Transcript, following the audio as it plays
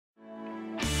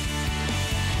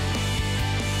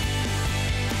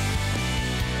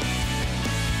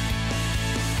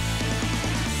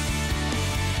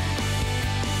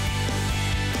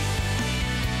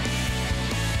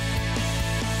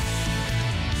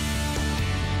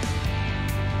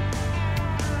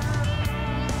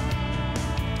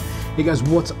Hey guys,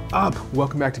 what's up?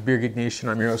 Welcome back to Beer Geek Nation.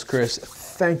 I'm your host, Chris.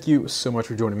 Thank you so much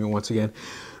for joining me once again.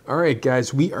 All right,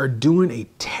 guys, we are doing a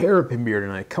Terrapin beer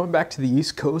tonight. Coming back to the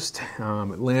East Coast,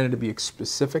 Atlanta to be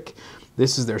specific.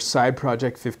 This is their side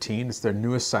project 15. It's their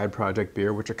newest side project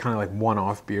beer, which are kind of like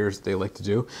one-off beers they like to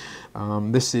do.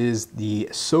 This is the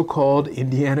so-called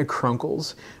Indiana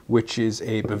Krunkles, which is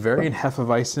a Bavarian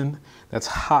Hefeweizen that's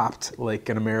hopped like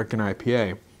an American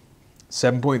IPA.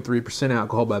 7.3%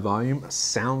 alcohol by volume.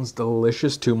 Sounds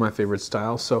delicious, two of my favorite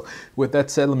styles. So with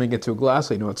that said, let me get to a glass,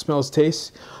 let you know what it smells,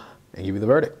 tastes, and give you the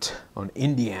verdict on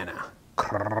Indiana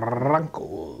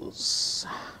Krunkles.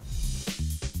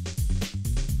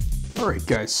 All right,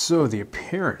 guys, so the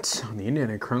appearance on the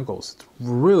Indiana Krunkles, it's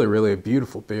really a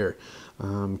beautiful beer.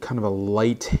 Kind of a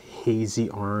light, hazy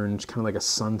orange, kind of like a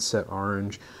sunset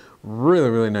orange.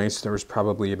 Really nice. There was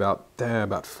probably about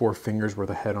 4 fingers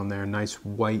worth of head on there. Nice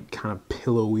white, kind of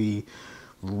pillowy,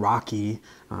 rocky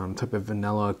type of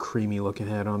vanilla, creamy looking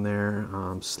head on there.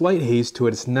 Slight haze to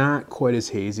it. It's not quite as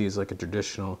hazy as like a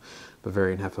traditional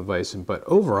Bavarian Hefeweizen, but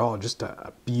overall just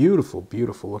a beautiful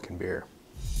looking beer.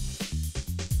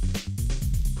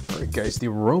 All right, guys, the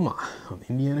aroma of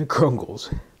Indiana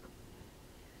Krunkles.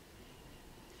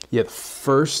 Yeah, the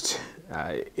first,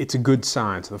 it's a good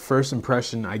sign. So the first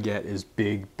impression I get is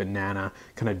big banana,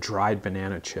 kind of dried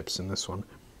banana chips in this one.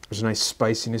 There's a nice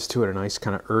spiciness to it, a nice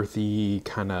kind of earthy,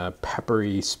 kind of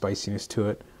peppery spiciness to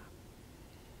it.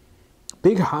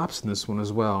 Big hops in this one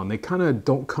as well, and they kind of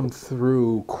don't come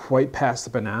through quite past the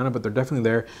banana, but they're definitely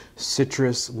there.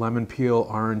 Citrus, lemon peel,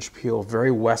 orange peel,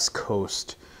 very West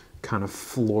Coast kind of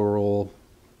floral,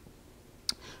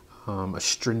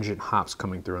 astringent hops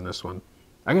coming through in this one.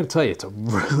 I gotta tell you, it's a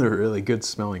really good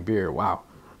smelling beer. Wow.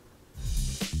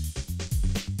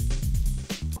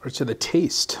 All right, so the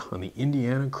taste on the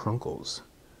Indiana Krunkles.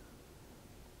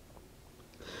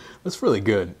 That's really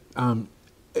good.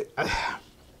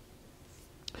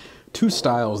 Two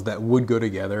styles that would go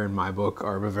together in my book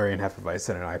are Bavarian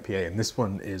Hefeweizen and IPA, and this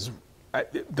one is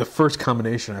the first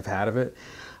combination I've had of it.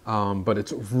 But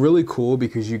it's really cool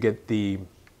because you get the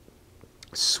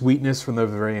sweetness from the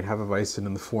Bavarian Hefeweizen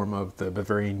in the form of the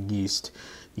Bavarian yeast.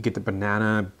 You get the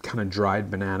banana, kind of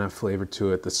dried banana flavor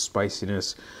to it, the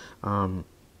spiciness.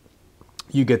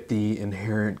 You get the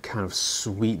inherent kind of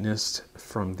sweetness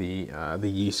from the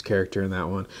yeast character in that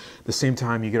one. At the same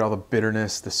time, you get all the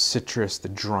bitterness, the citrus, the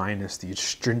dryness, the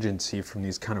astringency from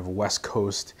these kind of West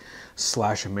Coast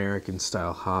 / American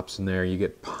style hops in there. You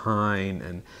get pine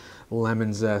and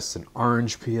lemon zest and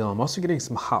orange peel. I'm also getting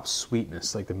some hop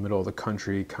sweetness, like the middle of the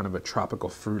country, kind of a tropical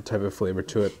fruit type of flavor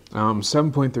to it.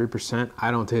 7.3%.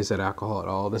 I don't taste that alcohol at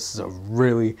all. This is a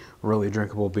really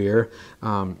drinkable beer.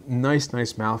 Nice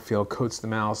mouthfeel, coats the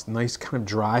mouth. Nice kind of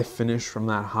dry finish from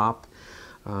that hop.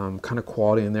 Kind of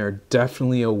quality in there.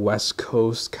 Definitely a West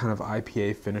Coast kind of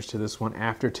IPA finish to this one.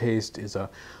 Aftertaste is a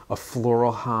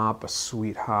floral hop, a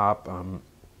sweet hop. A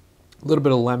little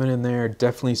bit of lemon in there.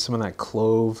 Definitely some of that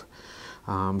clove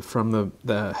from the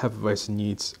Hefeweizen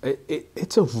yeast.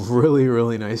 It's a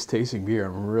really nice tasting beer.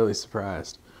 I'm really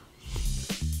surprised.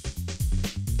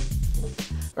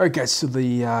 All right, guys, so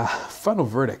the final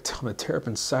verdict on the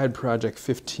Terrapin Side Project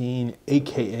 15,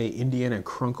 aka Indiana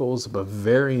Krunkles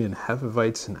Bavarian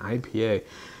Hefeweizen IPA.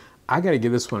 I gotta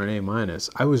give this one an A-.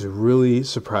 I was really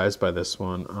surprised by this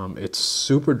one. It's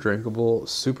super drinkable,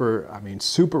 super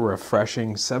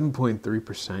refreshing,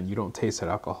 7.3%. You don't taste that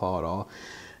alcohol at all.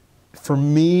 For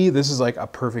me, this is like a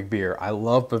perfect beer. I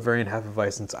love Bavarian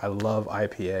Hefeweizens. I love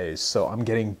IPAs. So I'm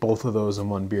getting both of those in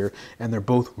one beer, and they're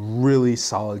both really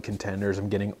solid contenders. I'm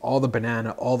getting all the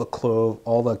banana, all the clove,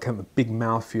 all the kind of big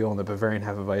mouthfeel in the Bavarian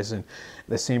Hefeweizen. At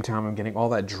the same time, I'm getting all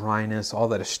that dryness, all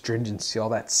that astringency, all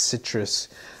that citrus,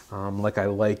 like I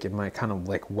like in my kind of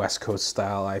like West Coast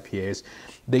style IPAs.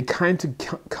 They kind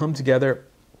of come together.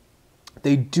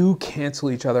 They do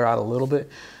cancel each other out a little bit,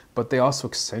 but they also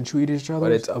accentuate each other.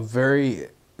 But it's a very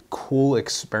cool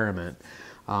experiment,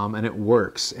 and it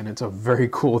works, and it's a very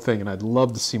cool thing, and I'd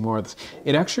love to see more of this.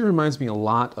 It actually reminds me a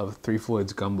lot of Three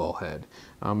Floyd's Gumball Head.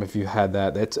 If you had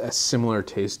that, that's a similar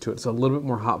taste to it. It's a little bit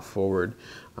more hop forward,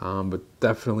 but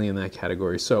definitely in that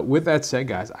category. So with that said,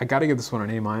 guys, I gotta give this one an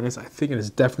A-. I think it is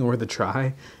definitely worth a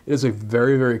try. It is a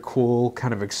very cool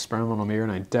kind of experimental beer,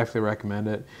 and I definitely recommend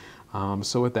it.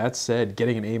 So with that said,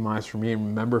 getting an A- for me. And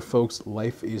remember, folks,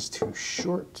 life is too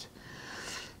short.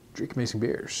 Drink amazing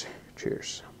beers.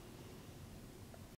 Cheers.